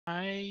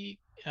I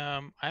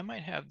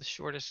might have the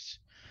shortest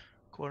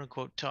quote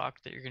unquote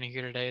talk that you're going to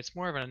hear today. It's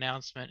more of an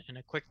announcement and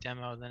a quick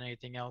demo than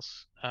anything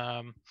else.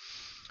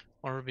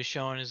 What we'll be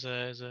showing is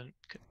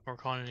we're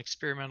calling an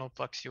experimental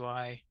Flux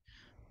UI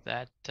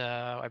that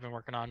I've been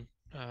working on.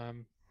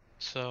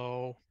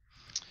 So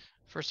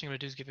first thing I'm going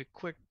to do is give a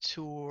quick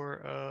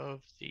tour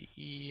of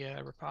the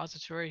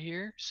repository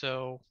here.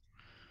 So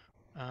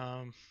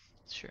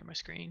let's share my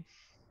screen.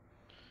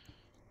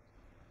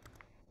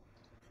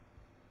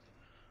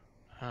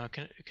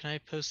 Can I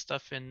post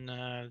stuff in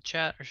the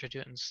chat, or should I do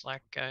it in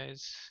Slack,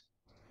 guys?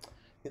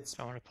 It's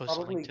I want to post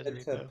a link probably to the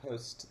good to repo.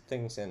 post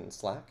things in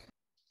Slack.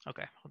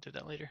 Okay, I'll do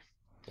that later.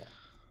 Yeah.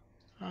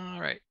 All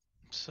right.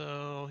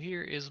 So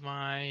here is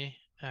my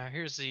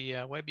here's the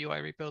web UI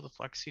repo, the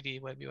Flux CD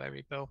web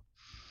UI repo.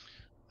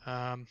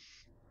 Um,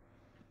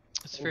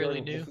 it's And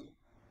fairly Jordan, new.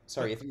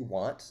 Oh, if you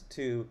want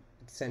to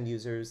send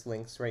users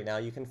links right now,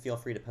 you can feel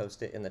free to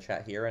post it in the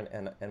chat here,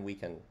 and we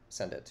can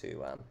send it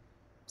to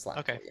Slack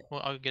okay. for you.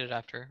 Well, I'll get it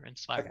after in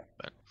Slack. Okay,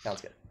 But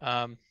sounds good.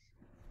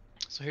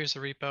 so here's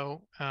the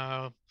repo.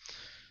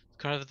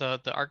 Kind of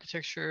the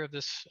architecture of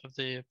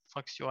the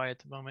Flux UI at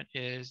the moment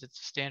is it's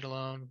a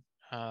standalone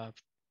uh,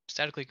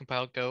 statically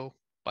compiled Go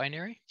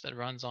binary that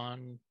runs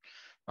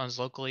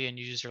locally and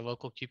uses your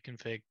local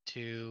kubeconfig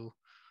to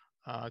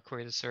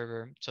query the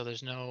server. So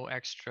there's no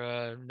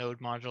extra node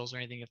modules or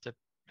anything you have to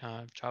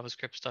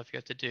JavaScript stuff you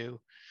have to do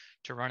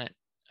to run it.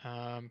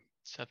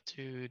 It's up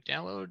to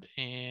download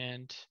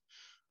and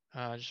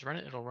just run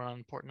it. It'll run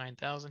on port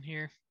 9000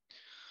 here.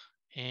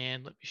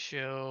 And let me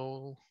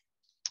show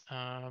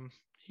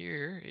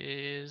here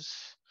is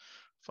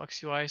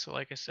Flux UI. So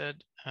like I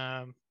said,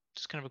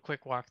 just kind of a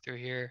quick walkthrough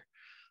here.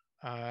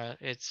 I've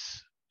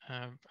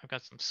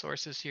got some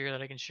sources here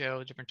that I can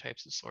show, different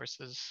types of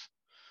sources.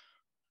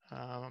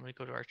 I'm going to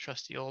go to our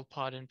trusty old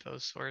pod info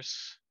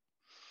source,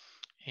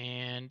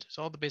 and it's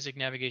all the basic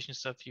navigation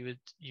stuff you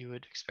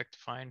would expect to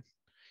find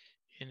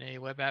in a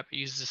web app. It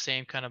uses the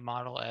same kind of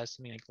model as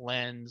something like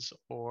Lens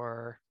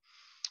or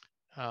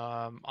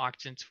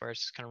Octant, where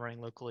it's just kind of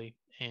running locally,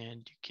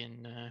 and you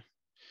can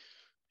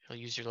you'll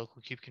use your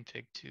local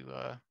kubeconfig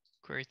to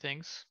query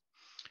things.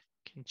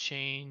 You can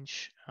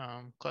change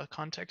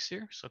context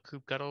here, so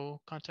kubectl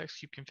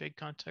context, kubeconfig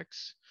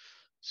context.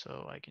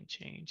 So I can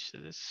change to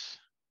this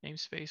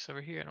namespace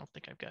over here. I don't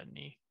think I've got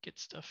any Git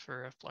stuff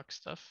or Flux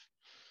stuff.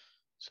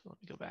 So let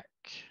me go back.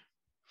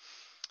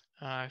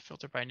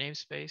 Filter by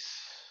namespace,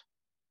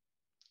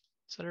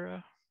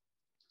 etc.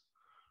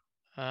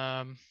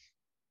 And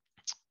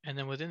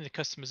then within the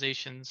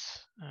customizations,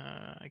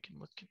 I can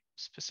look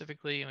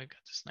specifically, and we've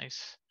got this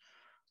nice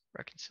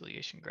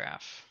reconciliation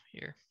graph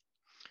here.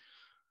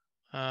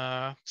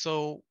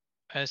 So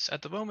as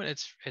at the moment,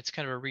 it's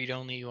kind of a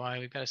read-only UI.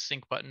 We've got a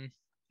sync button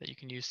that you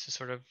can use to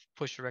sort of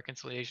push the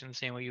reconciliation the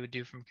same way you would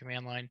do from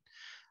command line.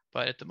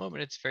 But at the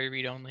moment, it's very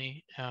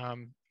read-only.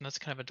 And that's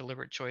kind of a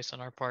deliberate choice on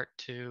our part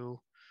to,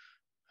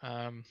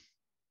 and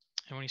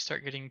when you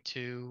start getting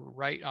to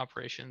write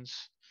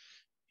operations,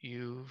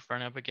 you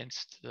run up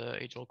against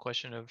the age-old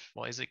question of,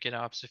 well, is it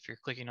GitOps if you're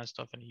clicking on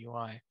stuff in a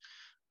UI?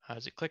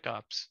 Is it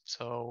ClickOps?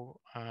 So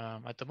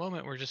at the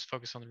moment, we're just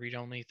focused on the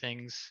read-only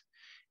things,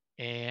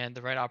 and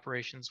the write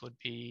operations would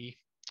be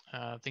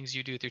things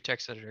you do with your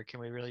text editor. Can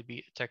we really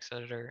beat a text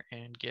editor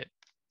and Git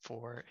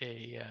for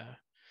a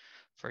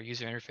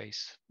user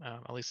interface?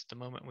 At least at the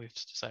moment, we've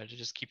decided to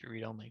just keep it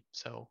read-only.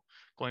 So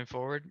going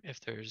forward, if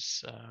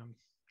there's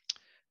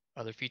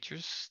other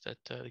features that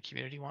the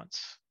community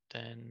wants,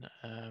 then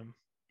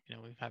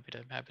we're happy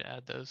to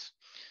add those.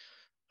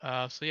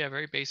 So yeah,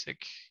 very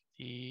basic.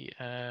 The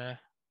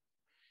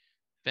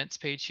events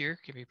page here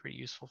can be pretty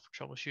useful for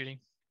troubleshooting.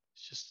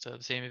 It's just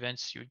the same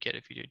events you would get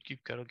if you did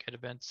kubectl get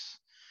events.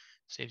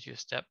 Saves you a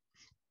step.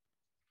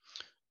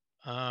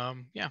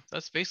 Yeah,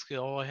 that's basically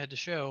all I had to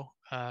show.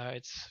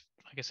 It's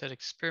like I said,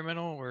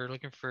 experimental. We're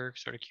looking for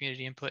sort of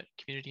community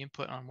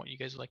input on what you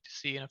guys would like to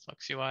see in a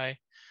Flux UI.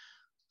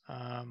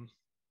 There's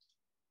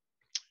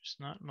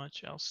not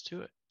much else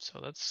to it. So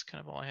that's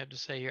kind of all I have to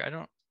say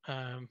here.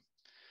 I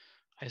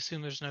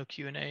assume there's no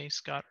Q&A,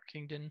 Scott or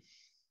Kingdon.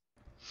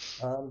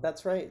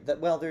 That's right.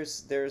 Well,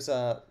 there's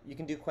you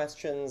can do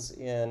questions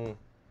in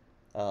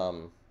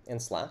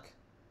Slack.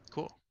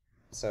 Cool.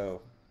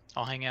 So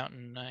I'll hang out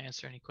and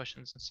answer any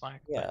questions in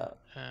Slack, but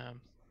yeah,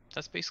 um,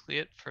 that's basically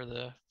it for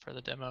the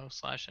demo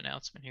 /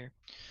 announcement here.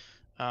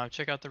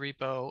 Check out the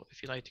repo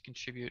if you'd like to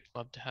contribute.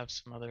 Love to have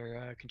some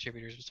other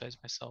contributors besides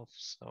myself.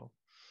 So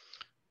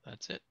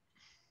that's it.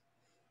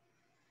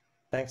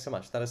 thanks so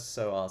much. That is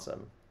so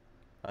awesome.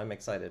 I'm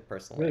excited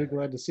personally. Really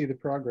glad to see the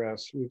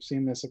progress. We've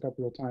seen this a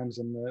couple of times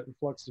in the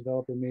Flux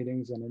developer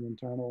meetings and in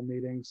internal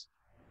meetings,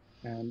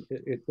 and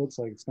it looks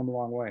like it's come a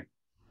long way.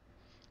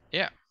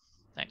 Yeah,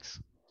 thanks.